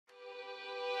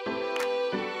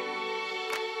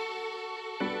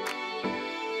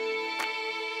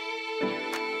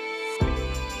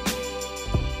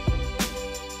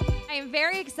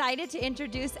very excited to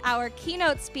introduce our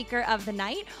keynote speaker of the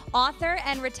night, author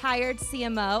and retired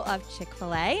CMO of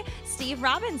Chick-fil-A, Steve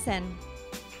Robinson.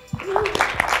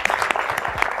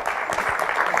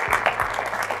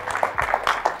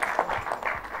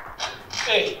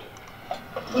 Hey,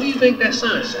 what do you think that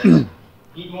sign says?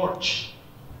 Eat more.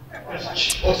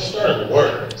 What's the start of the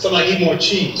word? Something like eat more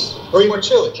cheese. Or eat more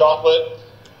chili. Chocolate.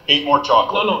 Eat more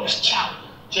chocolate. No, it's chocolate.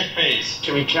 Chickpeas.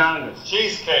 Chimichangas.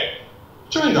 Cheesecake.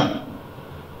 Chewing gum.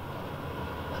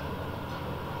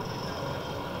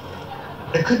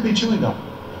 It could be chewing gum.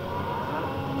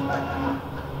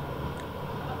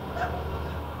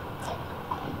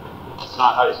 It's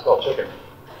not how you spell chicken.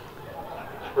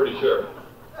 Pretty sure.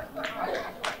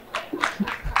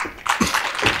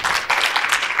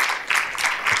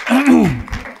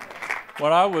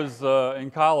 When I was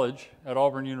in college at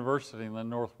Auburn University and then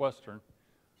Northwestern,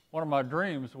 one of my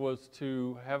dreams was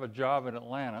to have a job in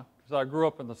Atlanta, because I grew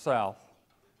up in the South,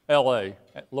 L.A.,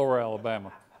 Lower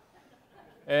Alabama.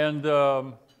 And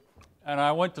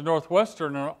I went to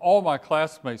Northwestern, and all my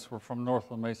classmates were from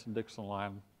Northland Mason-Dixon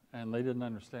line, and they didn't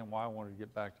understand why I wanted to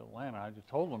get back to Atlanta. I just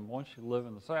told them, once you live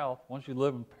in the South, once you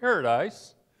live in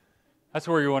paradise, that's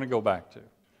where you want to go back to.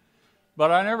 But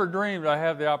I never dreamed I'd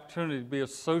have the opportunity to be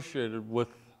associated with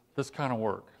this kind of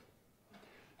work.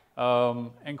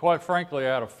 And quite frankly,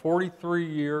 I had a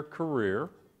 43-year career,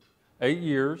 8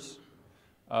 years,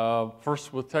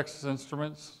 first with Texas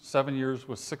Instruments, 7 years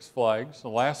with Six Flags. The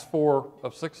last 4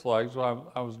 of Six Flags,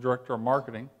 I was director of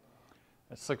marketing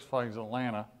at Six Flags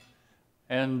Atlanta.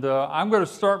 And I'm going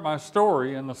to start my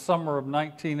story in the summer of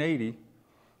 1980.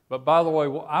 But by the way,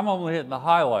 I'm only hitting the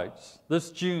highlights. This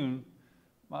June,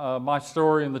 my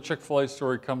story and the Chick-fil-A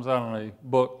story comes out in a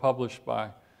book published by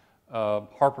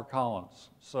HarperCollins.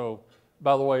 So,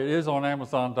 by the way, it is on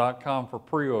Amazon.com for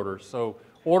pre-orders. So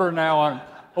order now and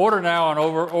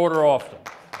order often.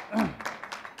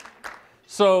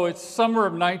 So it's summer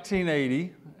of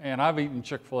 1980, and I've eaten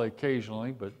Chick-fil-A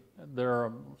occasionally, but they're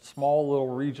a small little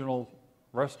regional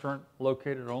restaurant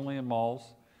located only in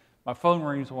malls. My phone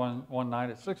rings one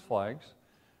night at Six Flags,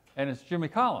 and it's Jimmy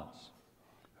Collins,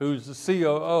 who's the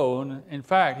COO, and in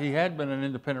fact, he had been an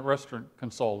independent restaurant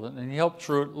consultant, and he helped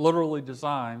Truett literally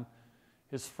design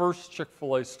his first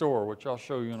Chick-fil-A store, which I'll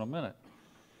show you in a minute.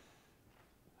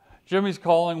 Jimmy's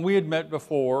calling. We had met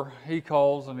before. He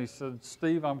calls and he said,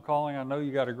 Steve, I'm calling. I know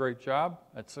you got a great job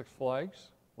at Six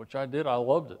Flags, which I did. I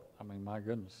loved it. I mean, my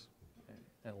goodness.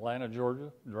 Atlanta,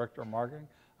 Georgia, director of marketing.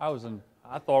 I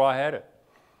thought I had it.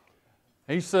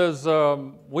 He says,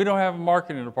 we don't have a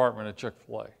marketing department at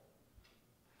Chick-fil-A.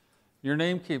 Your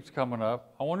name keeps coming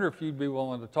up. I wonder if you'd be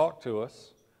willing to talk to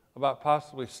us about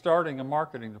possibly starting a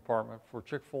marketing department for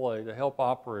Chick-fil-A to help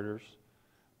operators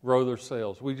grow their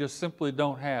sales. We just simply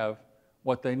don't have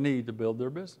what they need to build their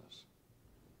business.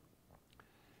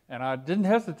 And I didn't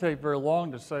hesitate very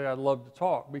long to say I'd love to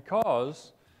talk,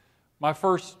 because my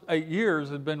first 8 years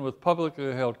had been with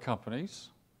publicly held companies,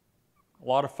 a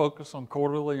lot of focus on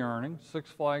quarterly earnings.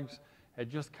 Six Flags had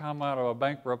just come out of a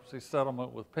bankruptcy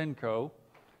settlement with Pinco.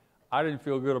 I didn't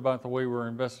feel good about the way we were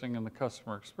investing in the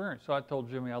customer experience, so I told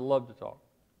Jimmy I'd love to talk.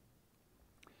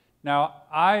 Now,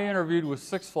 I interviewed with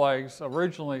Six Flags,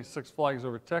 originally Six Flags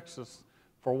over Texas,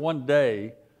 for 1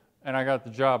 day, and I got the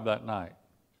job that night.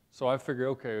 So I figured,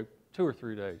 okay, 2 or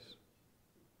 3 days.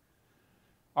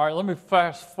 All right, let me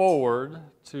fast forward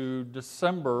to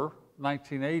December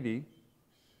 1980.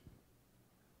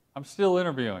 I'm still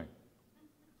interviewing.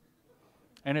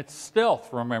 And it's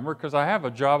stealth, remember, because I have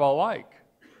a job I like.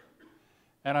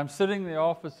 And I'm sitting in the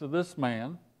office of this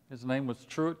man. His name was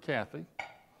Truett Cathy.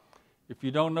 If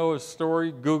you don't know his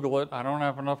story, Google it. I don't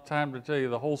have enough time to tell you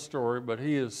the whole story, but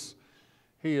he is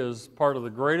part of the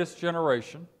greatest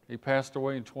generation. He passed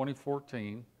away in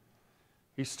 2014.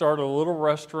 He started a little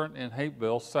restaurant in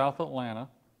Hapeville, South Atlanta,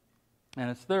 and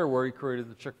it's there where he created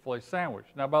the Chick-fil-A sandwich.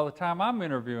 Now, by the time I'm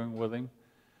interviewing with him,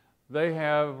 they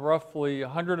have roughly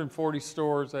 140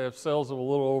 stores. They have sales of a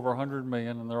little over 100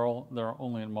 million, and they're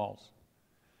only in malls.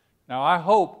 Now, I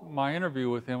hope my interview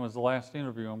with him is the last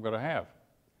interview I'm going to have.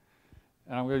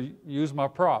 And I'm going to use my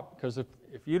prop, because if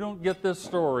you don't get this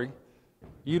story,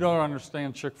 you don't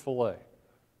understand Chick-fil-A.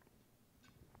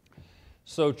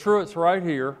 So Truett's right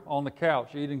here on the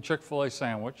couch eating Chick-fil-A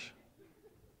sandwich,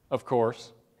 of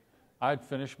course. I'd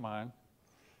finished mine.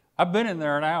 I've been in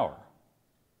there an hour.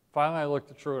 Finally, I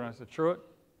looked at Truett and I said, Truett,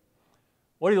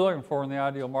 what are you looking for in the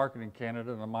ideal marketing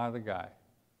candidate, and am I the guy?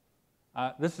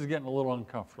 This is getting a little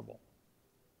uncomfortable.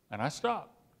 And I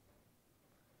stopped.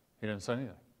 He didn't say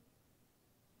anything.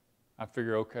 I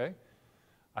figure, okay,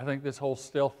 I think this whole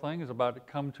stealth thing is about to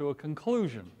come to a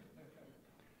conclusion.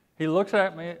 He looks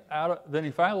at me, then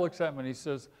he finally looks at me and he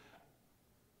says,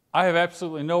 I have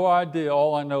absolutely no idea.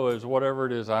 All I know is whatever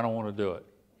it is, I don't want to do it.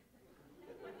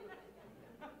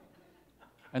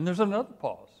 And there's another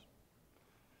pause.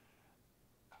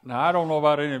 Now, I don't know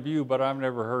about any of you, but I've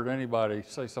never heard anybody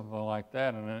say something like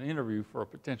that in an interview for a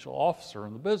potential officer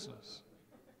in the business.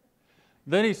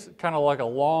 Then he's kind of like a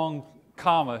long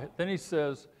comma. Then he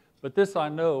says, but this I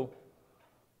know,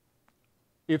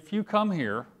 if you come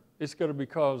here, it's going to be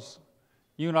because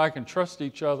you and I can trust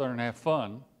each other and have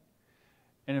fun.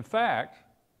 And in fact,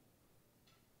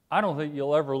 I don't think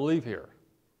you'll ever leave here.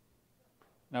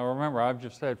 Now remember, I've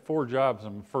just had 4 jobs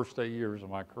in the first 8 years of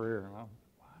my career. And wow.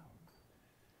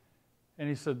 And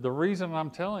he said, the reason I'm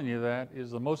telling you that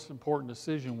is the most important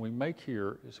decision we make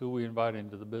here is who we invite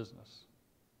into the business.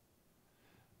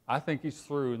 I think he's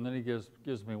through, and then he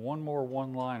gives me one more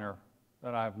one-liner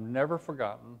that I've never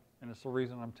forgotten, and it's the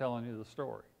reason I'm telling you the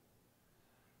story.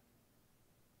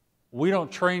 We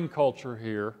don't train culture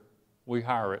here, we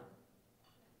hire it.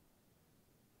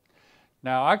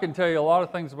 Now, I can tell you a lot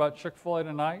of things about Chick-fil-A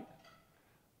tonight,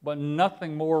 but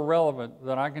nothing more relevant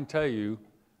than I can tell you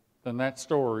than that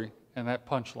story and that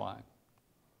punchline,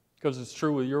 because it's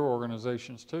true with your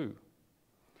organizations too.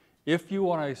 If you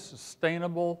want a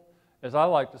sustainable, as I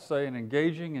like to say, an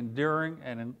engaging, enduring,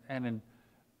 and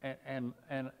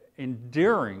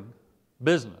endearing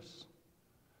business,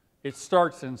 it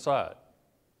starts inside.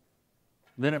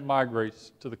 Then it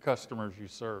migrates to the customers you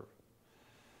serve.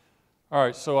 All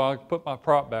right, so I'll put my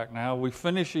prop back now. We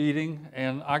finish eating,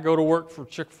 and I go to work for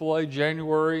Chick-fil-A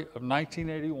January of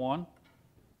 1981.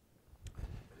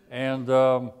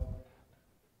 And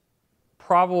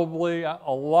probably a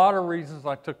lot of reasons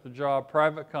I took the job: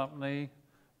 private company,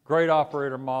 great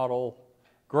operator model,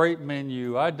 great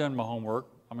menu. I'd done my homework.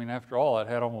 I mean, after all, I'd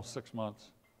had almost 6 months.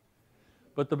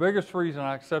 But the biggest reason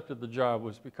I accepted the job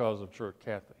was because of Truett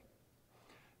Cathy.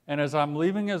 And as I'm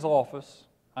leaving his office,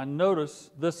 I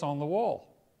notice this on the wall.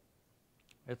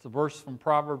 It's a verse from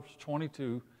Proverbs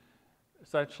 22.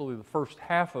 It's actually the first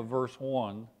half of verse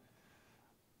 1.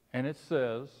 And it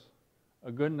says,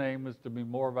 a good name is to be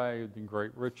more valued than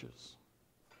great riches.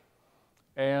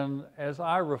 And as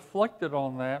I reflected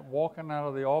on that, walking out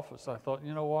of the office, I thought,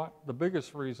 you know what? The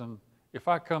biggest reason, if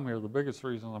I come here, the biggest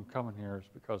reason I'm coming here is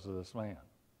because of this man.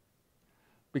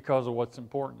 Because of what's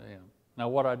important to him. Now,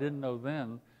 what I didn't know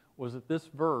then was that this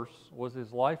verse was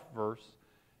his life verse.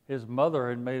 His mother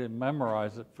had made him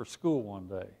memorize it for school one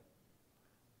day.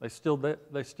 They still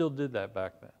did that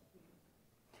back then.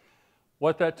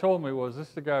 What that told me was this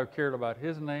is the guy who cared about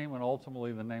his name and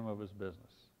ultimately the name of his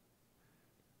business.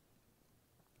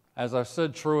 As I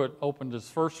said, Truett opened his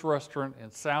first restaurant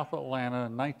in South Atlanta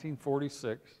in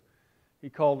 1946. He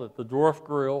called it the Dwarf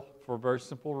Grill for a very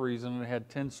simple reason. It had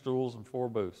 10 stools and 4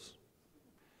 booths.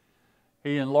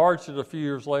 He enlarged it a few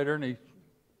years later, and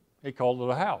he called it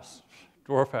a house,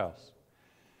 Dwarf House.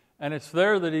 And it's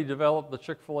there that he developed the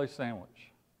Chick-fil-A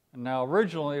sandwich. And now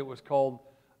originally it was called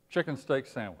chicken steak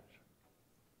sandwich.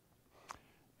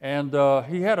 And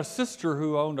he had a sister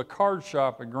who owned a card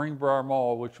shop at Greenbrier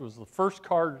Mall, which was the first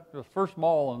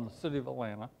mall in the city of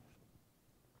Atlanta.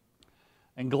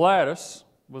 And Gladys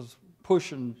was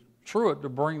pushing Truett to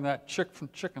bring that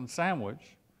chicken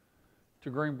sandwich to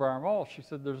Greenbrier Mall. She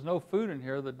said, there's no food in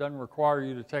here that doesn't require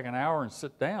you to take an hour and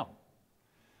sit down.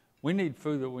 We need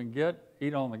food that we can get,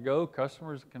 eat on the go.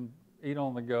 Customers can eat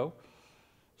on the go.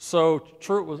 So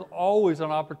Truett was always an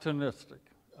opportunistic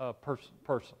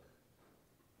person.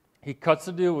 He cuts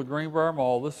a deal with Greenbrier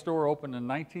Mall. This store opened in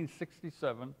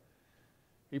 1967.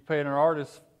 He paid an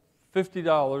artist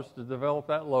 $50 to develop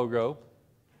that logo.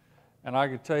 And I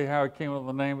could tell you how he came up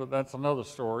with the name, but that's another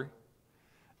story.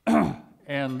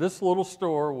 And this little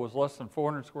store was less than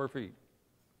 400 square feet.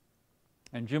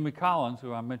 And Jimmy Collins,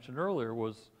 who I mentioned earlier,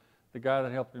 was the guy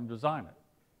that helped him design it.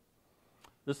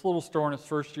 This little store in its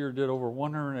first year did over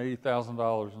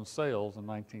 $180,000 in sales in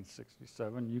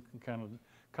 1967. You can kind of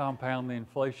compound the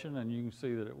inflation, and you can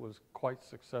see that it was quite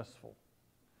successful.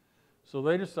 So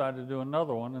they decided to do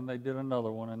another one, and they did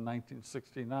another one in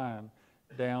 1969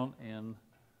 down in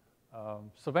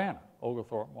Savannah,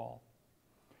 Oglethorpe Mall.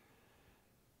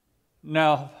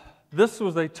 Now, this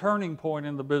was a turning point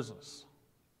in the business.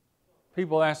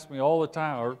 People ask me all the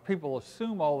time, or people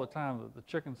assume all the time, that the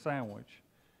chicken sandwich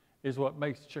is what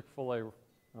makes Chick-fil-A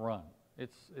run.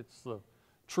 It's the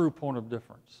true point of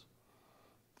difference.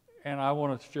 And I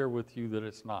want to share with you that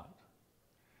it's not.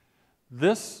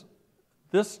 These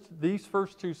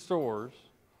first 2 stores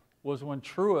was when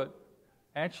Truett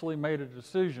actually made a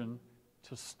decision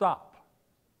to stop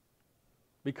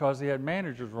because he had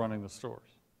managers running the stores.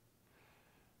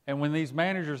 And when these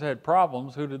managers had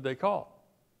problems, who did they call?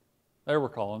 They were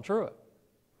calling Truett.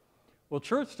 Well,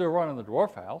 Truett's still running the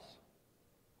Dwarf House.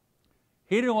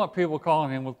 He didn't want people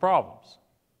calling him with problems.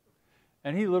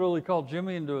 And he literally called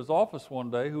Jimmy into his office one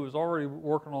day, who was already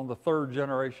working on the 3rd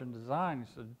generation design.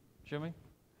 He said, Jimmy,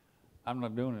 I'm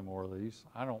not doing any more of these.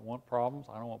 I don't want problems.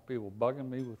 I don't want people bugging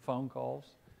me with phone calls.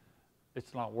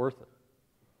 It's not worth it.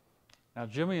 Now,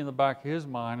 Jimmy, in the back of his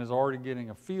mind, is already getting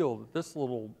a feel that this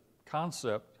little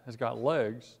concept has got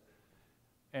legs.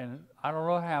 And I don't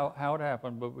know how it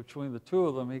happened, but between the two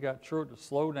of them, he got Truett to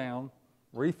slow down,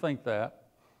 rethink that,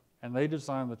 and they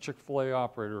designed the Chick-fil-A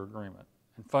operator agreement.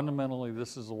 And fundamentally,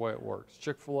 this is the way it works.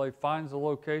 Chick-fil-A finds a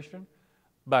location.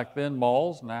 Back then,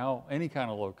 malls, now any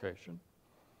kind of location.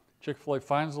 Chick-fil-A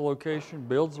finds a location,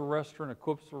 builds a restaurant,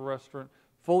 equips the restaurant,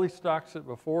 fully stocks it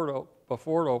before it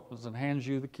opens, and hands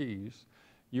you the keys.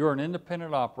 You're an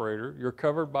independent operator. You're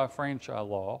covered by franchise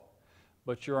law,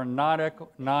 but you're a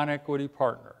non-equity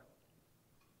partner.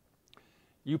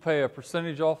 You pay a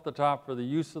percentage off the top for the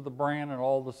use of the brand and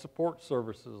all the support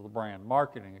services of the brand,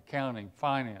 marketing, accounting,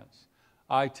 finance,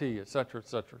 IT, et cetera,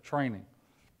 training.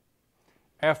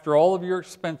 After all of your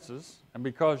expenses, and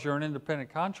because you're an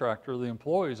independent contractor, the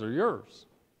employees are yours.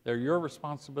 They're your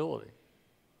responsibility.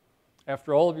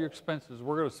 After all of your expenses,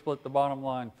 we're going to split the bottom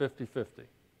line 50-50.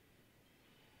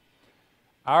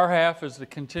 Our half is to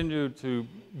continue to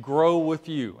grow with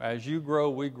you. As you grow,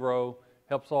 we grow,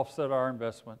 helps offset our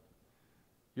investment.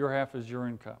 Your half is your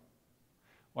income.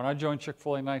 When I joined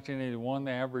Chick-fil-A in 1981,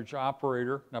 the average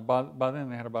operator, now by then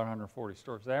they had about 140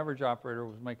 stores, the average operator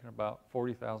was making about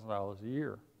 $40,000 a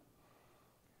year.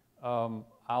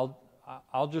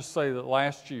 I'll just say that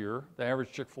last year, the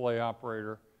average Chick-fil-A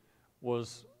operator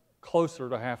was closer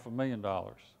to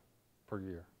 $500,000 per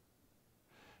year.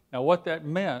 Now what that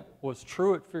meant was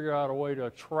Truett figured out a way to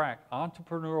attract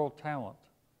entrepreneurial talent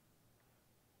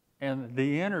and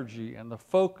the energy and the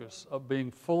focus of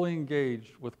being fully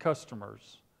engaged with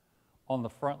customers on the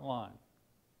front line.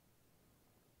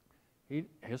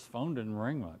 His phone didn't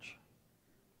ring much.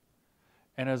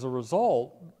 And as a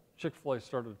result, Chick-fil-A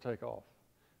started to take off.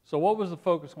 So what was the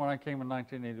focus when I came in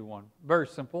 1981? Very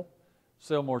simple,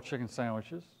 sell more chicken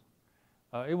sandwiches.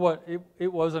 It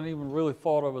wasn't even really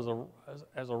thought of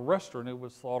as a restaurant, it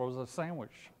was thought of as a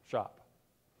sandwich shop.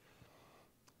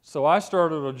 So I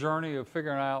started a journey of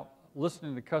figuring out,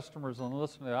 listening to customers and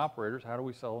listening to operators, how do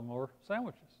we sell them more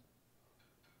sandwiches?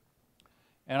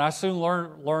 And I soon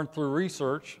learned through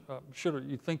research,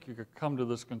 you'd think you could come to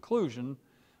this conclusion,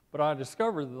 but I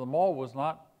discovered that the mall was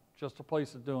not just a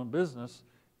place of doing business,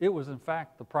 it was in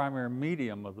fact the primary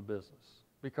medium of the business,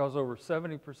 because over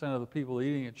 70% of the people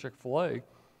eating at Chick-fil-A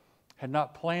had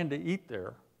not planned to eat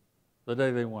there the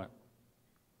day they went.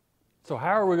 So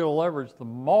how are we going to leverage the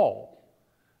mall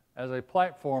as a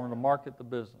platform to market the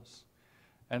business?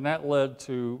 And that led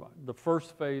to the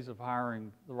first phase of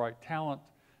hiring the right talent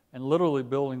and literally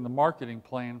building the marketing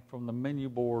plan from the menu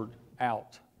board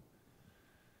out.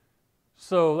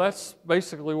 So that's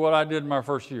basically what I did in my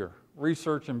first year,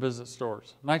 research and visit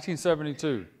stores.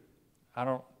 1972, I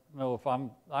don't know if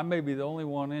I may be the only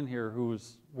one in here who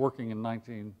was working in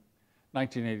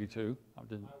 1982. I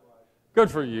didn't. Good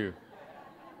for you.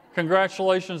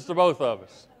 Congratulations to both of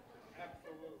us.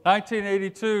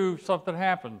 1982, something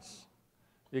happens.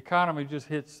 The economy just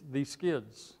hits these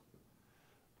skids.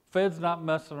 Fed's not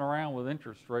messing around with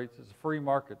interest rates. It's a free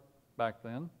market back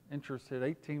then. Interest hit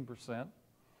 18%.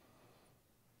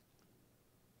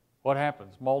 What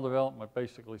happens? Mall development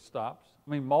basically stops.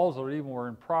 I mean, malls that even were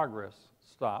in progress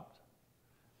stopped.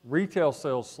 Retail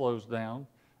sales slows down,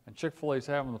 and Chick-fil-A is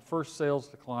having the first sales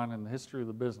decline in the history of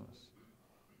the business.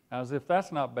 Now, as if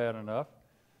that's not bad enough,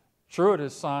 Truett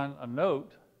has signed a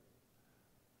note.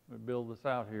 Let me build this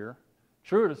out here.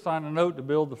 Truett has signed a note to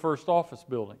build the first office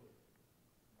building.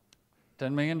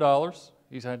 $10 million.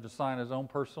 He's had to sign his own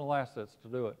personal assets to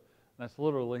do it. And that's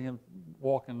literally him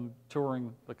walking,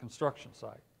 touring the construction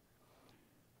site.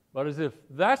 But as if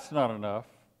that's not enough,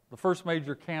 the first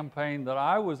major campaign that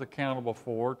I was accountable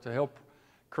for to help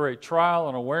create trial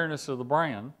and awareness of the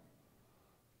brand,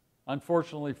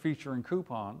 unfortunately featuring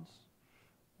coupons,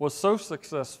 was so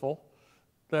successful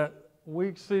that we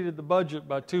exceeded the budget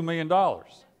by $2 million.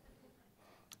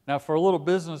 Now, for a little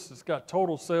business that's got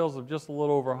total sales of just a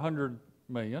little over $100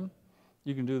 million,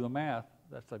 you can do the math,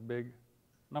 that's a big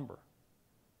number.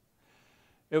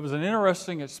 It was an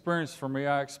interesting experience for me.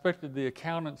 I expected the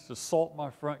accountants to salt my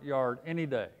front yard any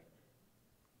day.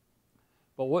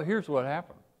 But here's what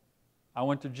happened. I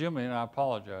went to Jimmy and I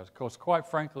apologized because quite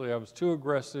frankly, I was too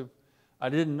aggressive. I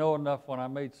didn't know enough when I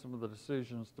made some of the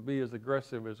decisions to be as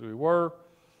aggressive as we were.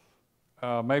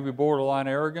 maybe borderline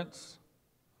arrogance.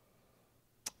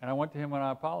 And I went to him and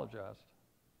I apologized.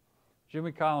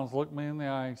 Jimmy Collins looked me in the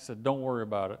eye and said, "Don't worry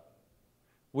about it.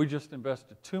 We just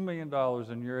invested $2 million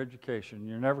in your education.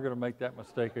 You're never going to make that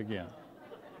mistake again."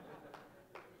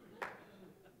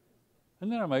 Isn't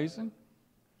that amazing?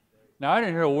 Now, I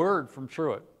didn't hear a word from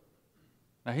Truett.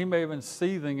 Now, he may have been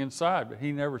seething inside, but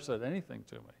he never said anything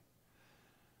to me.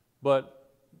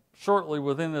 But shortly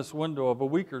within this window of a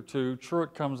week or two,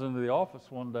 Truett comes into the office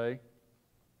one day,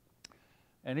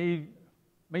 and he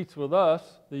meets with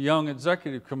us, the young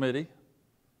executive committee,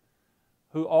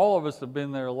 who all of us have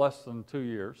been there less than 2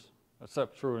 years,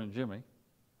 except Truett and Jimmy.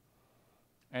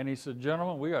 And he said,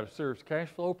 "Gentlemen, we got a serious cash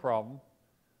flow problem.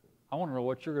 I want to know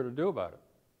what you're going to do about it."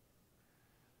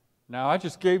 Now, I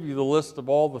just gave you the list of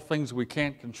all the things we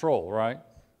can't control, right,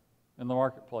 in the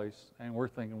marketplace. And we're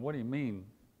thinking, what do you mean?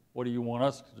 What do you want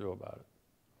us to do about it?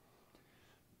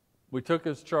 We took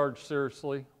his charge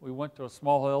seriously. We went to a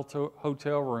small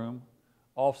hotel room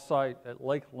off-site at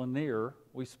Lake Lanier.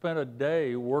 We spent a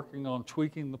day working on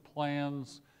tweaking the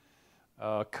plans,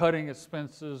 cutting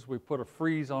expenses. We put a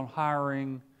freeze on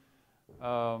hiring.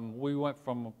 We went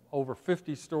from over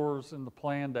 50 stores in the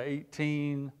plan to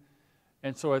 18.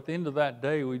 And so at the end of that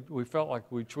day, we felt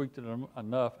like we tweaked it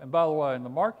enough. And by the way, in the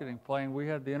marketing plan, we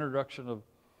had the introduction of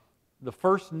the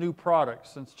first new product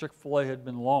since Chick-fil-A had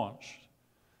been launched.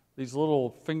 These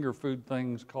little finger food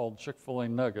things called Chick-fil-A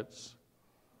nuggets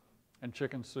and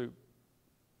chicken soup.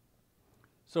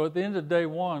 So at the end of day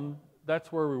one,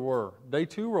 that's where we were. Day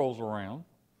two rolls around,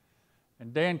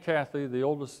 and Dan Cathy, the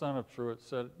oldest son of Truett,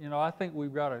 said, "I think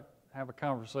we've got to have a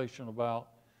conversation about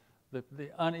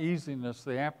the uneasiness,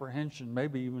 the apprehension,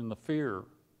 maybe even the fear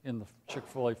in the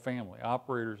Chick-fil-A family,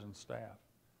 operators and staff.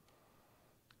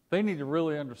 They need to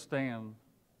really understand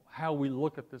how we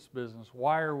look at this business.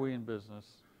 Why are we in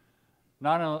business?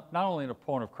 Not only in a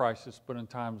point of crisis, but in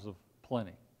times of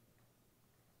plenty."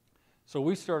 So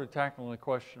we started tackling the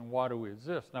question, why do we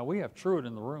exist? Now, we have Truett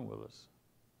in the room with us.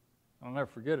 I'll never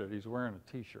forget it. He's wearing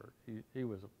a T-shirt. He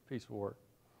was a piece of work.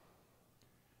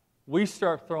 We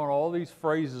start throwing all these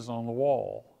phrases on the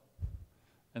wall,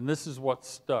 and this is what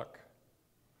stuck.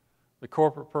 The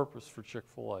corporate purpose for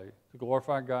Chick-fil-A, to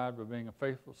glorify God by being a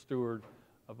faithful steward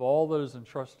of all that is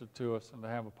entrusted to us and to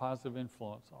have a positive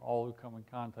influence on all who come in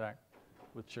contact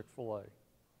with Chick-fil-A.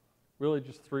 Really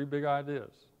just three big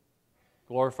ideas.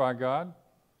 Glorify God,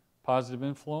 positive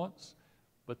influence,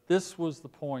 but this was the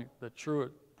point that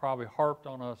Truett probably harped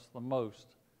on us the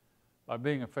most by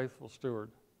being a faithful steward.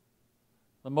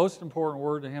 The most important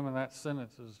word to him in that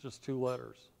sentence is just two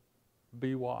letters,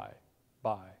 B-Y,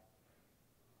 by.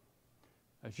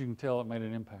 As you can tell, it made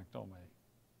an impact on me.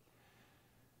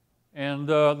 And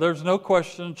there's no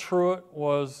question Truett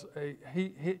was,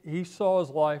 he saw his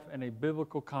life in a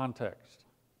biblical context.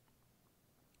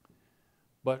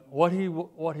 But what he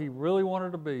really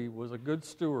wanted to be was a good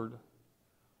steward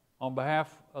on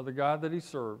behalf of the God that he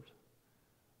served,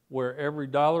 where every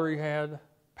dollar he had,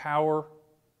 power,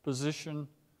 position,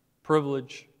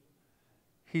 privilege,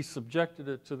 he subjected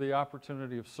it to the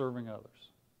opportunity of serving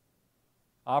others.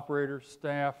 Operators,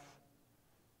 staff,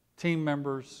 team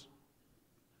members,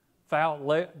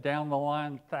 down the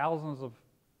line, thousands of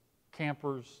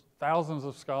campers, thousands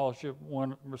of scholarship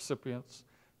recipients,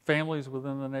 families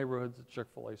within the neighborhoods that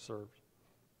Chick-fil-A served.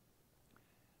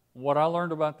 What I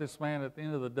learned about this man at the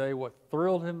end of the day, what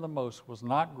thrilled him the most was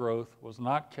not growth, was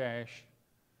not cash.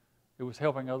 It was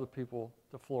helping other people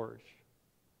to flourish.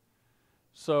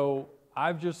 So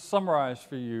I've just summarized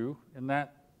for you in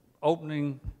that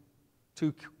opening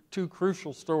two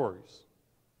crucial stories,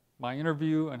 my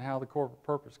interview and how the corporate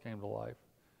purpose came to life,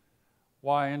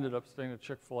 why I ended up staying at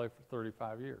Chick-fil-A for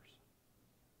 35 years.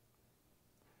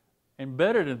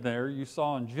 Embedded in there, you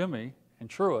saw in Jimmy and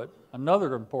Truett,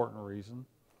 another important reason,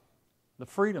 the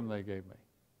freedom they gave me.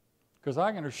 Because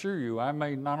I can assure you, I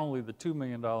made not only the $2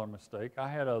 million mistake, I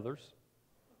had others,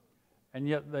 and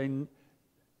yet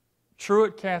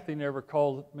Truett Cathy never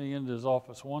called me into his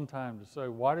office one time to say,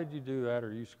 "Why did you do that,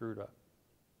 or you screwed up?"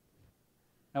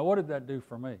 Now, what did that do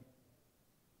for me?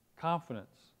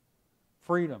 Confidence,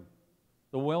 freedom,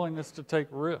 the willingness to take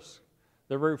risks.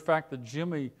 The very fact that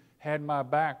Jimmy had my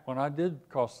back when I did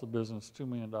cost the business $2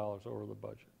 million over the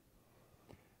budget.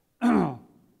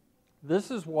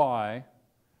 This is why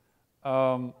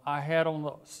I had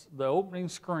on the opening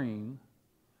screen,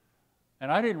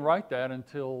 and I didn't write that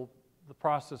until the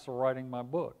process of writing my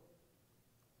book.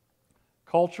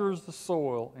 Culture is the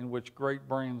soil in which great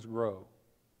brands grow.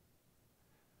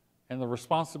 And the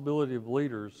responsibility of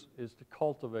leaders is to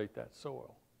cultivate that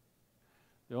soil.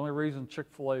 The only reason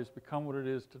Chick-fil-A has become what it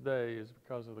is today is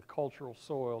because of the cultural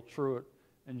soil Truett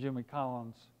and Jimmy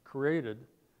Collins created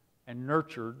and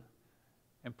nurtured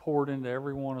and poured into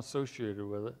everyone associated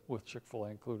with it, with Chick-fil-A,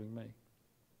 including me.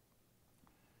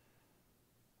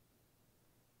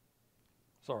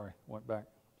 Sorry, went back,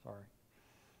 sorry.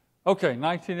 Okay,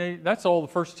 1980, that's all the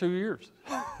first 2 years.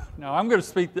 Now, I'm going to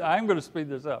speed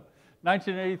this up.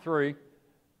 1983,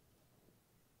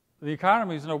 the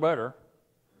economy is no better,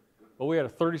 but we had a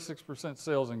 36%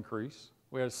 sales increase.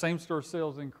 We had a same-store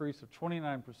sales increase of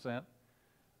 29%.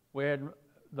 We had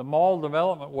the mall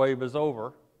development wave is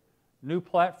over. New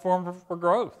platform for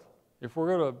growth. If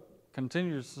we're going to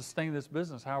continue to sustain this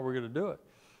business, how are we going to do it?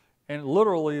 And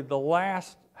literally the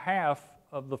last half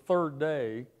of the third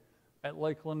day at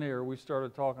Lake Lanier, we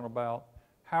started talking about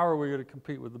how are we going to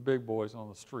compete with the big boys on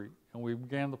the street. And we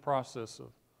began the process of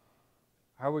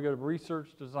how are we going to research,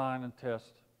 design, and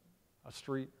test a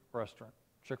street restaurant,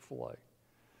 Chick-fil-A.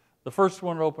 The first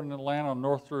one opened in Atlanta on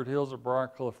North Druid Hills at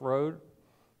Briarcliff Road.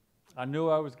 I knew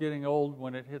I was getting old.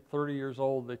 When it hit 30 years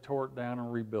old, they tore it down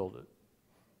and rebuilt it.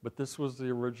 But this was the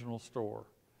original store.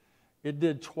 It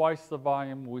did twice the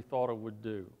volume we thought it would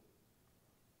do.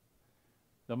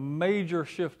 The major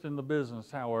shift in the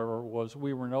business, however, was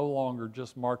we were no longer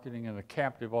just marketing in a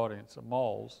captive audience at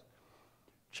malls.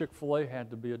 Chick-fil-A had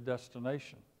to be a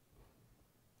destination.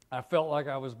 I felt like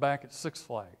I was back at Six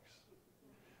Flags.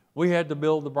 We had to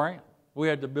build the brand. We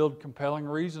had to build compelling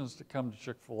reasons to come to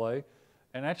Chick-fil-A.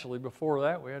 And actually, before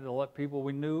that, we had to let people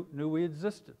we knew we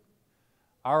existed.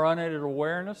 Our unaided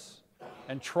awareness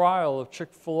and trial of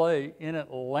Chick-fil-A in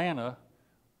Atlanta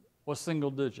was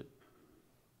single digit.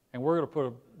 And we're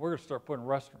going to start putting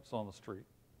restaurants on the street.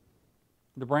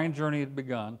 The brand journey had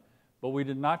begun, but we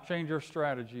did not change our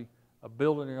strategy of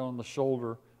building it on the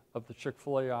shoulder of the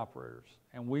Chick-fil-A operators.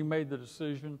 And we made the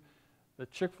decision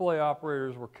that Chick-fil-A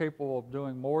operators were capable of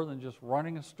doing more than just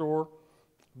running a store.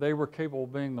 They were capable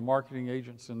of being the marketing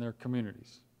agents in their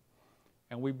communities.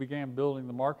 And we began building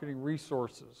the marketing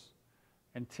resources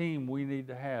and team we need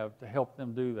to have to help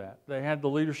them do that. They had the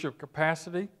leadership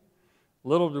capacity.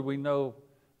 Little did we know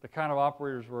the kind of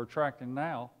operators we're attracting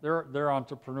now. They're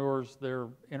entrepreneurs, they're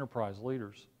enterprise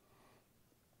leaders.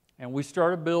 And we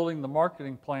started building the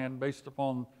marketing plan based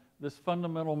upon this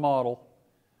fundamental model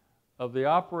of the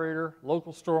operator,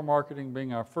 local store marketing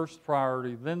being our first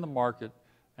priority, then the market,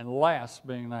 and last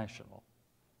being national.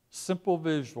 Simple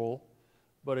visual,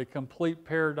 but a complete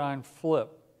paradigm flip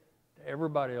to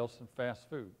everybody else in fast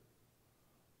food.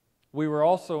 We were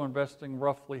also investing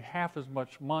roughly half as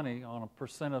much money on a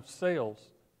percent of sales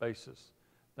basis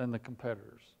than the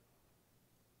competitors.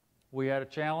 We had a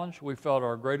challenge. We felt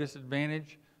our greatest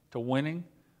advantage to winning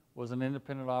was an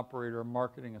independent operator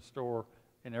marketing a store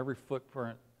in every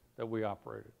footprint that we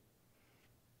operated.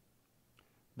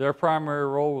 Their primary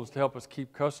role was to help us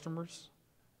keep customers,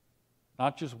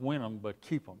 not just win them, but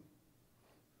keep them.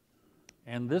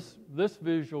 And this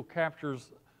visual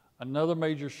captures another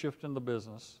major shift in the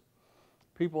business.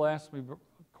 People ask me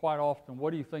quite often,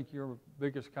 what do you think your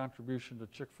biggest contribution to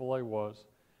Chick-fil-A was?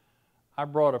 I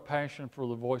brought a passion for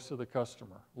the voice of the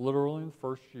customer, literally in the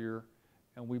first year,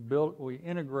 and we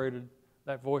integrated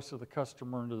that voice of the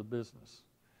customer into the business.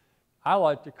 I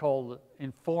like to call it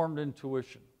informed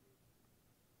intuition.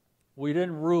 We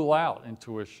didn't rule out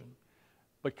intuition,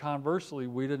 but conversely,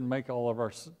 we didn't make all of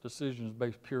our decisions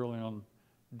based purely on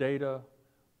data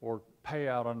or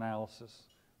payout analysis.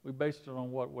 We based it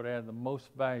on what would add the most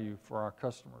value for our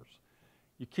customers.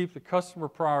 You keep the customer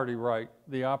priority right,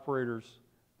 the operators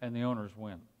and the owners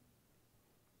win.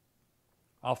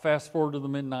 I'll fast forward to the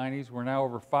mid-90s. We're now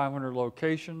over 500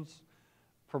 locations.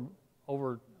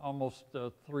 Over almost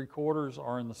 3/4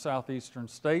 are in the southeastern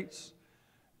states.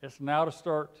 It's now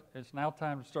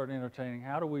time to start entertaining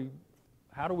how do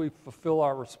we fulfill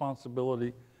our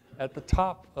responsibility at the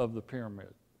top of the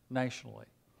pyramid nationally.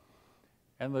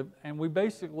 And we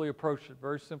basically approached it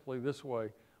very simply this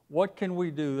way. What can we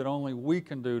do that only we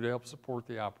can do to help support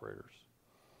the operators?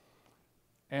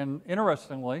 And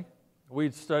interestingly,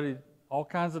 we'd studied all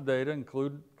kinds of data,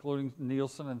 including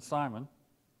Nielsen and Simon,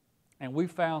 and we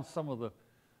found some of the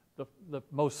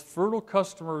most fertile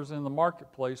customers in the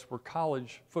marketplace were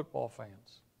college football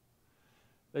fans.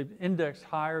 They indexed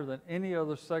higher than any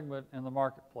other segment in the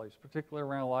marketplace, particularly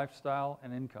around lifestyle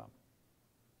and income.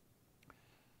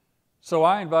 So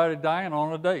I invited Diane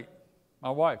on a date,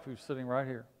 my wife, who's sitting right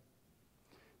here.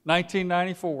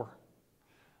 1994.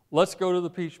 Let's go to the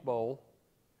Peach Bowl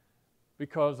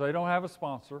because they don't have a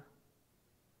sponsor,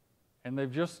 and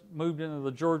they've just moved into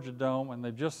the Georgia Dome, and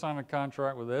they've just signed a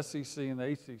contract with the SEC and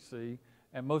the ACC,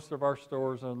 and most of our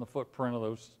stores are in the footprint of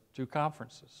those two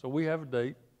conferences. So we have a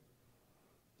date.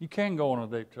 You can go on a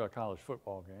date to a college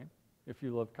football game if you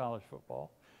love college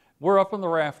football. We're up in the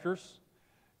rafters,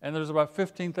 and there's about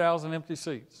 15,000 empty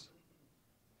seats.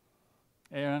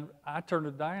 And I turned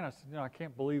to Diane, I said, I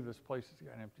can't believe this place has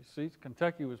got empty seats.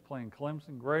 Kentucky was playing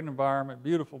Clemson, great environment,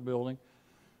 beautiful building.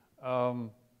 I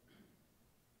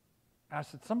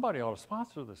said, somebody ought to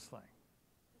sponsor this thing.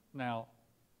 Now,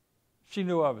 she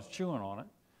knew I was chewing on it,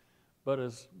 but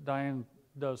as Diane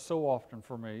does so often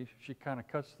for me, she kind of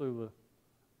cuts through the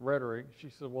rhetoric. She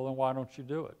said, well, then why don't you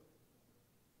do it?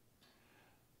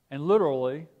 And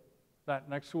literally, that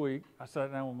next week, I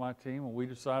sat down with my team and we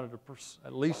decided to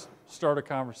at least start a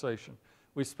conversation.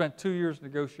 We spent 2 years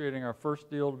negotiating our first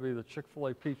deal to be the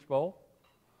Chick-fil-A Peach Bowl,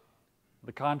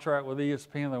 the contract with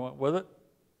ESPN that went with it,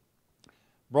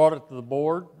 brought it to the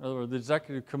board, or the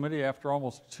executive committee after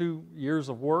almost 2 years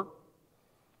of work.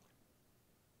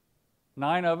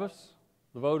 9 of us,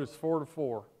 the vote is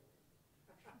 4-4.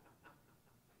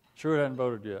 Truett hadn't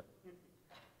voted yet.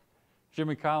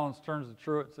 Jimmy Collins turns to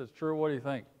Truett and says, Truett, what do you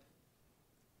think?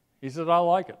 He said, I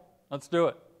like it. Let's do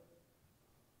it.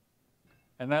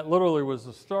 And that literally was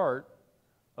the start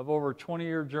of over a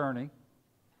 20-year journey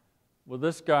with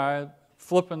this guy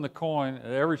flipping the coin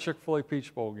at every Chick-fil-A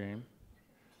Peach Bowl game,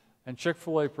 and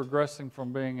Chick-fil-A progressing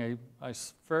from being a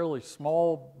fairly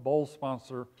small bowl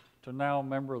sponsor to now a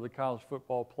member of the college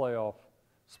football playoff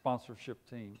sponsorship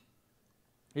team.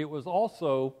 It was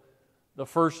also the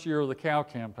first year of the cow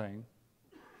campaign.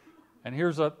 And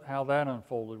here's how that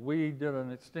unfolded. We did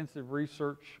an extensive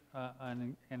research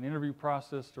and interview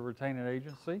process to retain an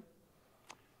agency.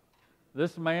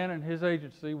 This man and his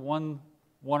agency won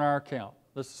our account.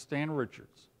 This is Stan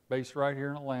Richards, based right here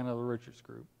in Atlanta, the Richards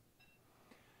Group.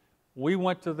 We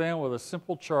went to them with a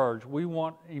simple charge. We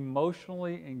want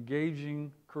emotionally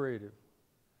engaging creative.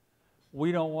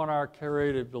 We don't want our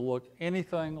creative to look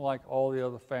anything like all the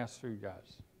other fast food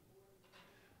guys.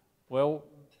 Well,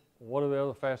 what do the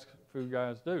other fast food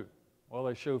guys do? Well,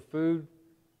 they show food,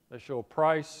 they show a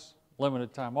price,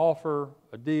 limited time offer,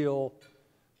 a deal,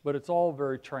 but it's all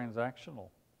very transactional.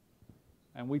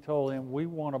 And we told him we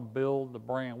want to build the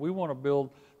brand. We want to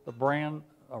build the brand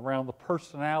around the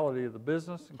personality of the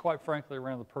business and, quite frankly,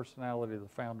 around the personality of the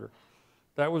founder.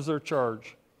 That was their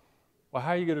charge. Well,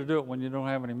 how are you going to do it when you don't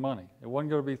have any money? It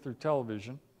wasn't going to be through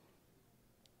television.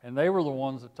 And they were the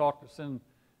ones that talked us into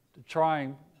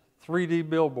trying 3D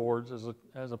billboards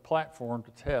as a platform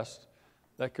to test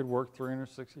that could work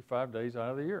 365 days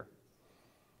out of the year.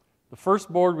 The first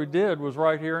board we did was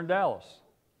right here in Dallas.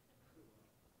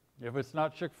 If it's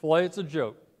not Chick-fil-A, it's a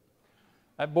joke.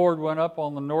 That board went up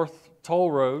on the North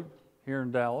Toll Road here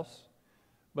in Dallas,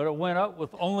 but it went up with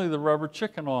only the rubber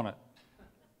chicken on it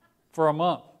for a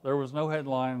month. There was no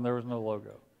headline, there was no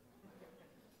logo.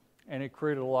 And it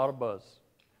created a lot of buzz.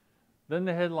 Then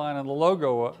the headline and the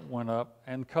logo went up,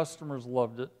 and customers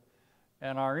loved it.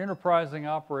 And our enterprising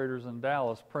operators in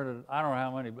Dallas printed, I don't know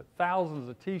how many, but thousands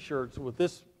of T-shirts with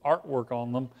this artwork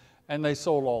on them, and they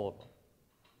sold all of them.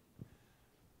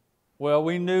 Well,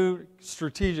 we knew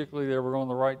strategically they were going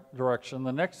the right direction.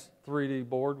 The next 3D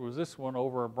board was this one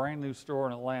over a brand new store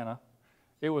in Atlanta.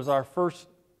 It was our first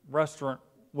restaurant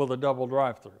with a double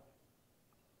drive-through.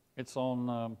 It's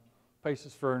on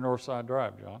Paces Ferry Northside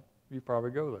Drive, John. You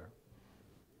probably go there.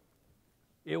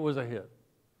 It was a hit.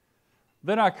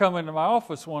 Then I come into my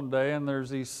office one day, and there's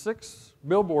these 6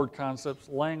 billboard concepts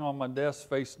laying on my desk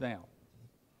face down.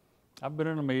 I've been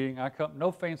in a meeting.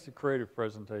 No fancy creative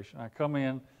presentation. I come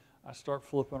in, I start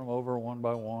flipping them over one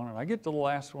by one, and I get to the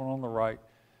last one on the right,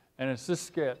 and it's this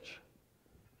sketch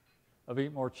of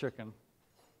Eat More Chicken,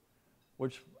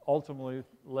 which ultimately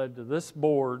led to this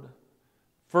board,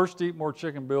 first Eat More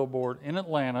Chicken billboard in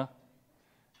Atlanta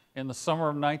in the summer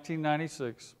of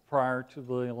 1996, prior to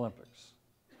the Olympics.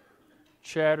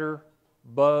 Chatter,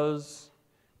 buzz.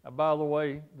 Now, by the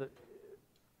way,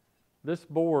 this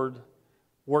board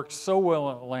worked so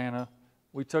well in Atlanta,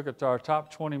 we took it to our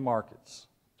top 20 markets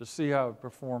to see how it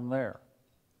performed there.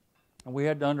 And we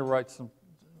had to underwrite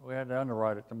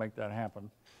it to make that happen.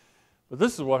 But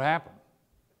this is what happened.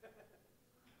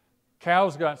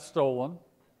 Cows got stolen.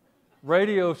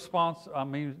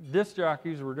 Disc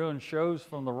jockeys were doing shows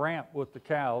from the ramp with the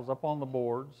cows up on the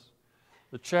boards.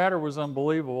 The chatter was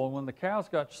unbelievable. And when the cows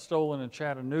got stolen in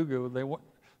Chattanooga, the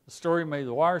story made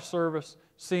the wire service.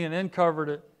 CNN covered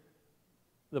it.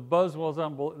 The buzz was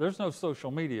unbelievable. There's no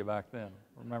social media back then,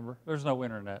 remember? There's no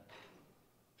internet.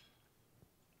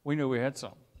 We knew we had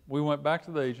something. We went back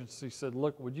to the agency, said,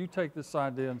 look, would you take this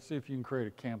idea and see if you can create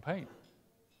a campaign?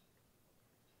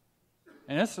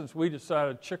 In essence, we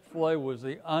decided Chick-fil-A was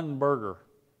the unburger.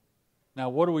 Now,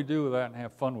 what do we do with that and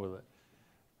have fun with it?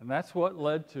 And that's what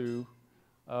led to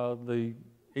the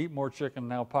Eat More Chicken,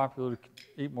 now popular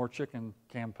Eat More Chicken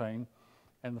campaign.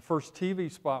 And the first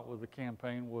TV spot with the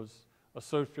campaign was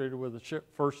associated with the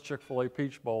first Chick-fil-A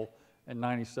Peach Bowl in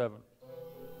 '97.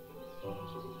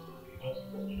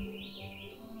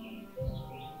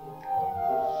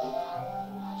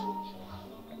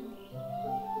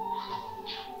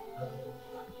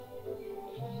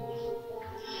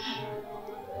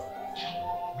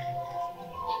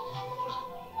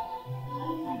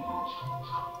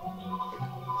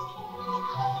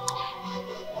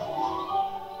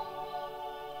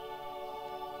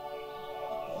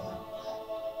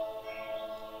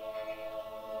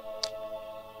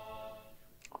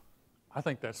 I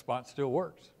think that spot still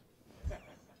works.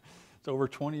 It's over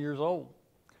 20 years old.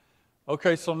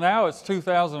 Okay, so now it's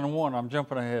 2001. I'm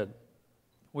jumping ahead.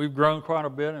 We've grown quite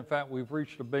a bit. In fact, we've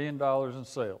reached $1 billion in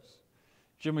sales.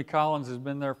 Jimmy Collins has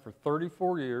been there for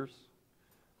 34 years,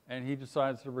 and he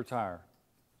decides to retire.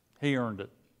 He earned it.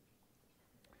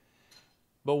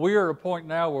 But we are at a point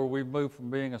now where we've moved from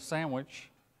being a sandwich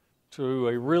to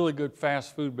a really good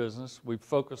fast food business. We've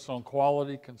focused on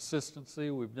quality, consistency.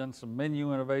 We've done some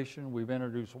menu innovation. We've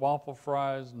introduced waffle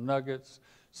fries, nuggets,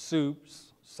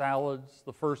 soups, salads,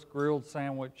 the first grilled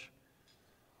sandwich.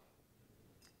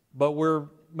 But we're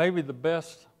maybe the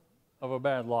best of a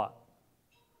bad lot.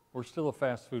 We're still a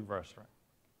fast food restaurant.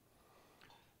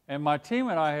 And my team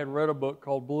and I had read a book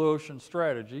called Blue Ocean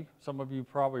Strategy. Some of you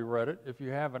probably read it. If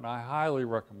you haven't, I highly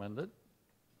recommend it.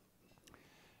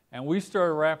 And we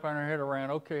started wrapping our head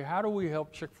around, okay, how do we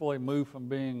help Chick-fil-A move from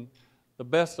being the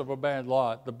best of a bad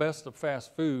lot, the best of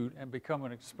fast food, and become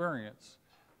an experience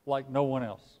like no one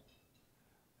else?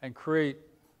 And create,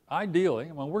 ideally,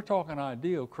 when we're talking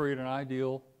ideal, create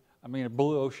a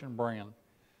Blue Ocean brand.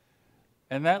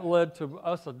 And that led to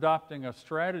us adopting a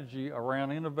strategy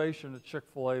around innovation at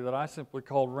Chick-fil-A that I simply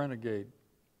called Renegade.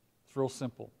 It's real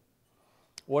simple.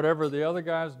 Whatever the other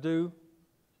guys do,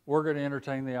 we're going to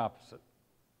entertain the opposite.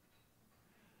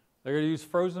 They're going to use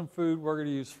frozen food, we're going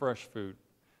to use fresh food.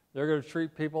 They're going to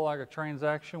treat people like a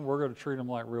transaction, we're going to treat them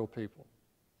like real people.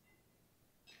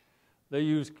 They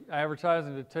use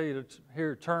advertising to tell you to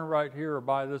here, turn right here or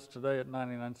buy this today at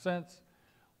 99 cents.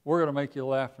 We're going to make you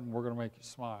laugh and we're going to make you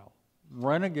smile.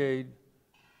 Renegade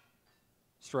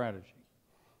strategy.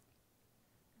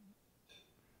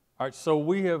 All right, so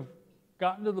we have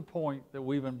gotten to the point that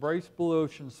we've embraced Blue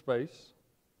Ocean space,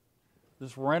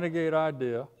 this renegade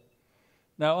idea.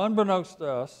 Now, unbeknownst to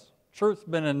us, Truth's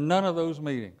been in none of those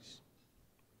meetings.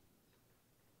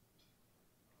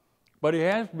 But he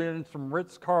has been in some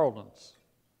Ritz-Carltons.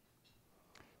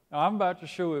 Now, I'm about to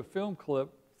show you a film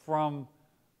clip from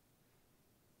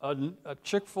a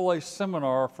Chick-fil-A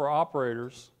seminar for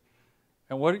operators.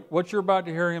 And what you're about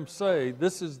to hear him say,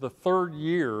 this is the third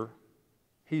year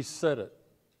he said it.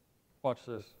 Watch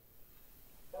this.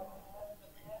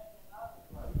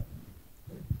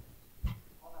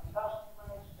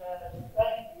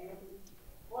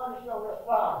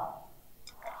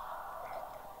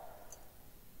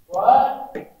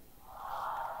 What?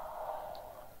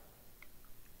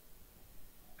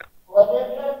 What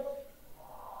is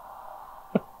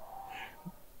it?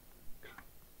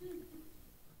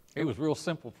 It was real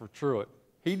simple for Truett.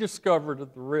 He discovered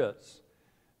at the Ritz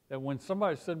that when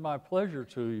somebody said my pleasure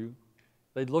to you,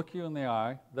 they'd look you in the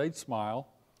eye, they'd smile,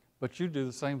 but you'd do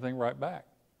the same thing right back.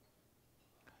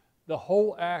 The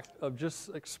whole act of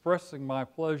just expressing my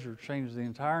pleasure changed the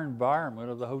entire environment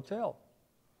of the hotel.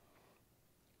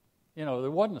 You know,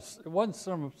 it wasn't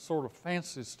some sort of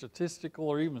fancy statistical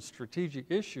or even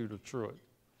strategic issue to Truett,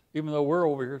 even though we're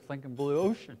over here thinking Blue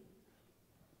Ocean.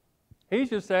 He's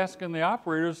just asking the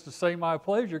operators to say my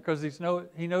pleasure because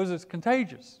he knows it's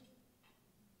contagious.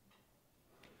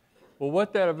 Well,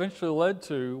 what that eventually led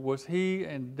to was he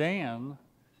and Dan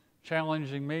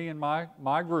challenging me and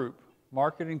my group.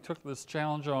 Marketing took this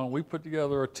challenge on. We put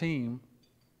together a team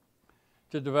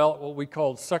to develop what we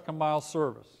called second mile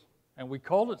service. And we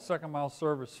called it second mile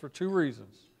service for two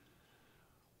reasons.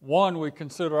 One, we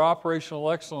consider operational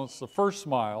excellence the first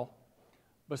mile,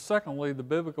 but secondly, the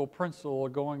biblical principle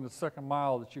of going the second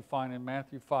mile that you find in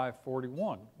Matthew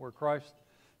 5:41, where Christ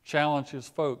challenged his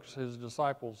folks, his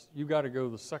disciples, you got to go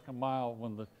the second mile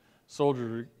when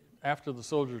after the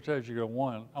soldier tells you to go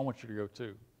one, I want you to go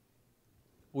two.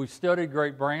 We studied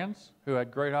great brands who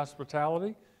had great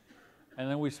hospitality, and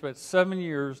then we spent 7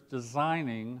 years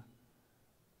designing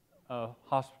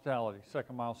hospitality,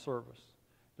 second mile service.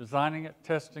 Designing it,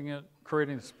 testing it,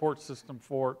 creating a support system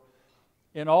for it.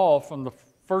 In all, from the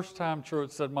first time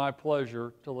Truett said my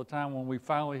pleasure till the time when we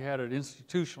finally had it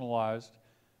institutionalized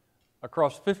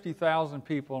across 50,000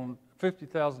 people,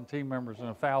 50,000 team members in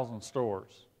 1,000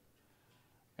 stores.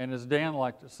 And as Dan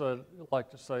liked to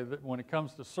say that when it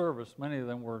comes to service, many of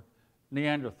them were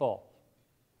Neanderthal.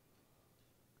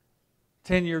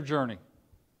 10-year journey.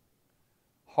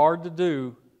 Hard to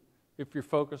do if you're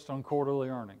focused on quarterly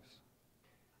earnings.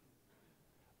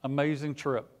 Amazing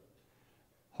trip.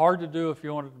 Hard to do if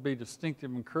you want it to be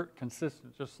distinctive and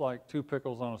consistent, just like 2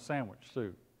 pickles on a sandwich,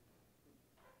 too.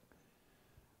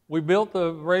 We built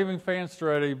the Raving Fan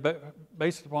strategy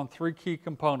based upon 3 key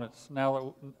components. Now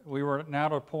that we were now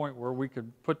to a point where we could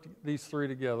put these 3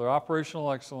 together: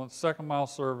 operational excellence, second mile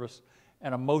service,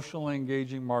 and emotionally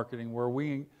engaging marketing, where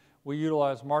we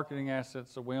utilize marketing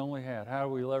assets that we only had. How do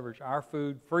we leverage our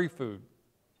food, free food?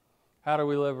 How do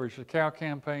we leverage the cow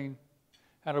campaign?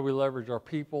 How do we leverage our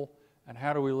people? And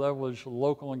how do we leverage the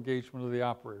local engagement of the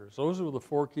operators? Those are the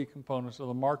 4 key components of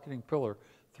the marketing pillar.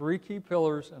 3 key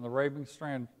pillars in the Raving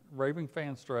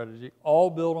Fan strategy, all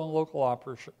built on local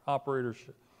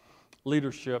operatorship,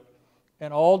 leadership,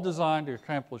 and all designed to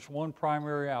accomplish one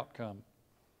primary outcome: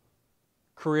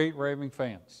 create raving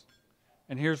fans.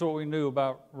 And here's what we knew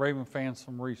about raving fans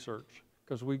from research,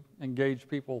 because we engaged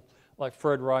people like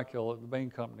Fred Reichel at the Bain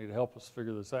Company to help us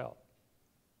figure this out.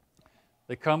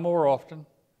 They come more often,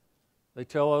 they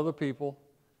tell other people,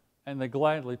 and they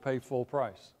gladly pay full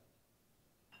price.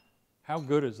 How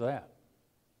good is that?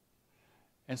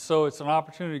 And so it's an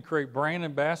opportunity to create brand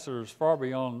ambassadors far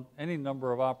beyond any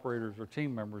number of operators or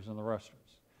team members in the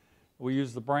restaurants. We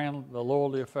use the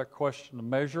loyalty effect question to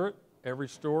measure it every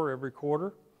store, every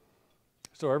quarter.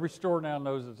 So every store now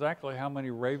knows exactly how many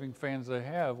raving fans they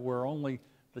have, where only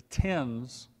the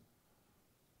 10s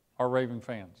are raving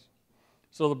fans.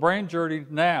 So the brand journey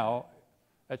now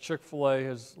at Chick-fil-A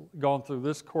has gone through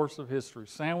this course of history: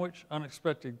 sandwich,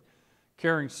 unexpected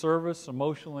caring service,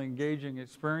 emotionally engaging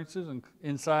experiences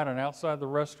inside and outside the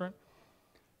restaurant,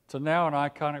 to now an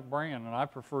iconic brand. And I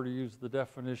prefer to use the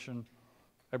definition,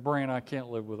 a brand I can't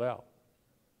live without.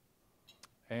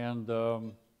 And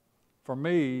for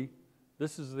me,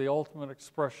 this is the ultimate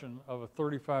expression of a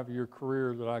 35-year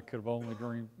career that I could have only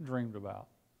dreamed about.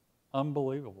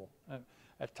 Unbelievable.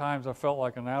 At times I felt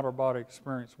like an outer-body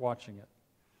experience watching it.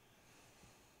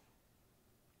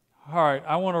 All right,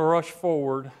 I want to rush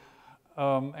forward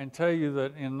and tell you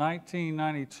that in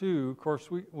 1992, of course,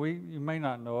 you may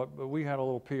not know it, but we had a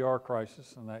little PR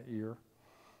crisis in that year.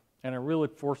 And it really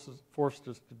forced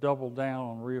us to double down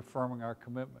on reaffirming our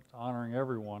commitment to honoring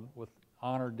everyone with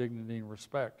honor, dignity, and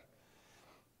respect.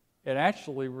 It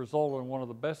actually resulted in one of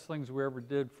the best things we ever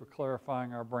did for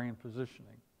clarifying our brand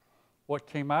positioning. What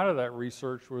came out of that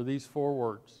research were these 4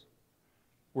 words: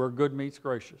 where good meets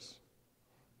gracious.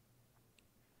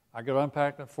 I could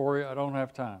unpack that for you. I don't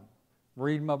have time.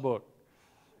 Read my book.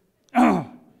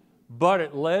 But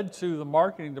it led to the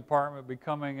marketing department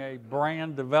becoming a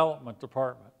brand development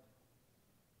department.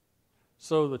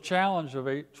 So the challenge of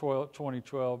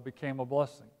 2012 became a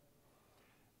blessing.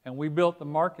 And we built the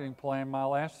marketing plan my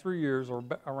last 3 years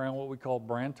around what we call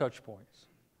brand touch points,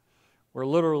 where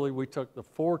literally we took the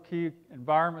 4 key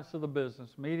environments of the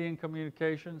business: media and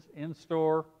communications,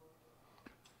 in-store,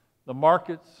 the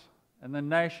markets, and then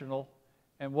national,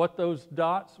 and what those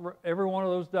dots, every one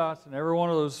of those dots and every one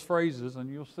of those phrases,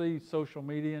 and you'll see social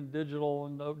media and digital,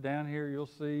 and down here you'll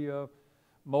see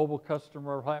mobile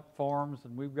customer platforms,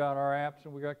 and we've got our apps,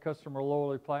 and we've got customer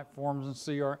loyalty platforms,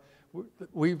 and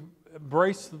we've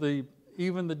embraced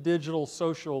even the digital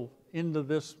social into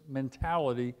this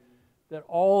mentality that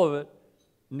all of it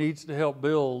needs to help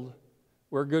build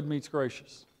where good meets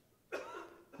gracious.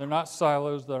 They're not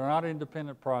silos, they're not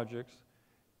independent projects.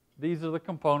 These are the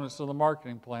components of the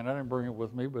marketing plan. I didn't bring it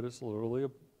with me, but it's literally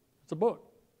it's a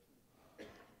book.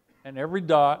 And every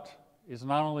dot is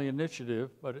not only initiative,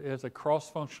 but it has a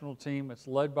cross-functional team. It's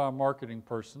led by a marketing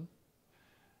person,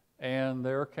 and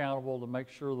they're accountable to make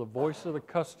sure the voice of the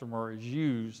customer is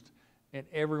used in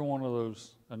every one of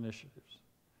those initiatives.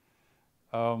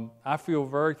 I feel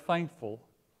very thankful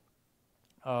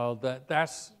that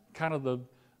that's kind of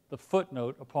the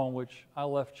footnote upon which I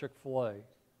left Chick-fil-A,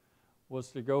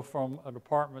 was to go from a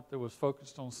department that was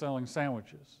focused on selling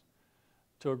sandwiches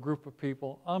to a group of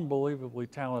people, unbelievably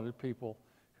talented people,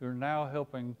 who are now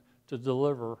helping to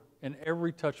deliver in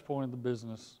every touch point of the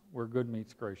business where good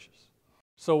meets gracious.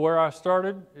 So where I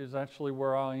started is actually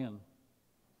where I end.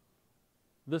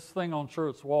 This thing on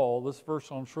Truett's wall, this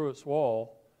verse on Truett's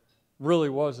wall, really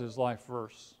was his life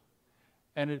verse.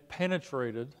 And it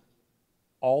penetrated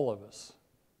all of us.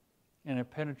 And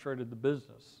it penetrated the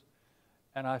business.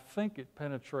 And I think it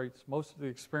penetrates most of the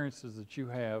experiences that you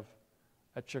have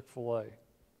at Chick-fil-A.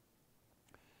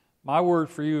 My word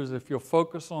for you is, if you'll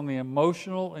focus on the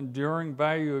emotional, enduring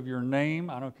value of your name,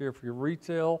 I don't care if you're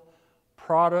retail,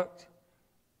 product,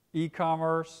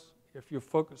 E-commerce, if you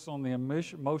focus on the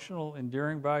emotional,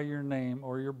 enduring value of your name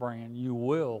or your brand, you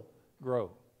will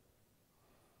grow.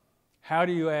 How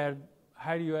do you add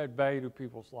value to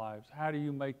people's lives? How do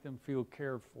you make them feel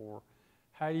cared for?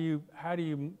 How do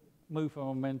you move from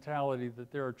a mentality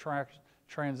that they're a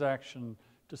transaction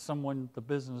to someone the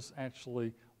business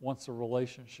actually wants a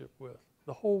relationship with?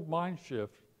 The whole mind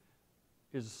shift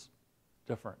is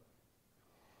different.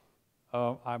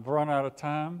 I've run out of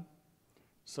time,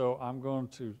 so I'm going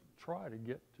to try to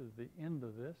get to the end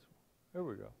of this. There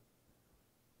we go.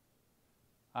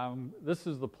 This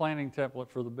is the planning template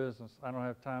for the business. I don't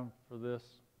have time for this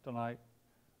tonight.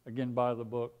 Again, buy the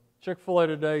book. Chick-fil-A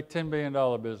today, $10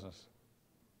 billion business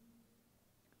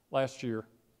last year.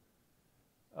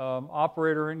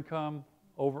 Operator income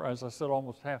over, as I said,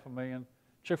 almost $500,000.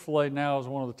 Chick-fil-A now is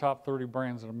one of the top 30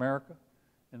 brands in America.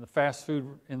 In the fast food,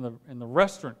 in the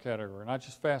restaurant category, not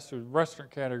just fast food,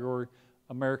 restaurant category,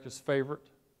 America's favorite.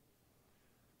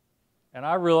 And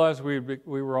I realized we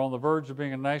were on the verge of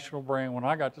being a national brand when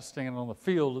I got to stand on the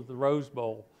field at the Rose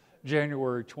Bowl,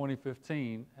 January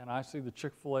 2015, and I see the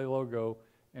Chick-fil-A logo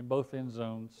in both end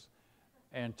zones,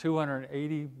 and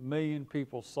 280 million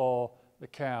people saw the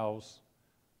Cows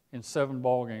in 7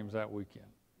 ball games that weekend.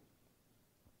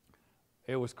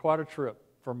 It was quite a trip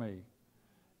for me,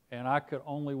 and I could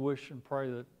only wish and pray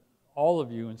that all of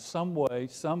you in some way,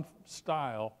 some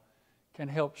style, can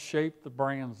help shape the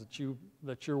brands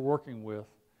that you're working with,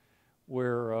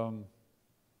 where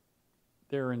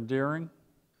they're enduring,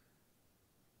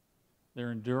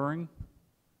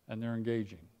 and they're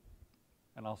engaging.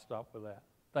 And I'll stop with that.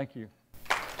 Thank you.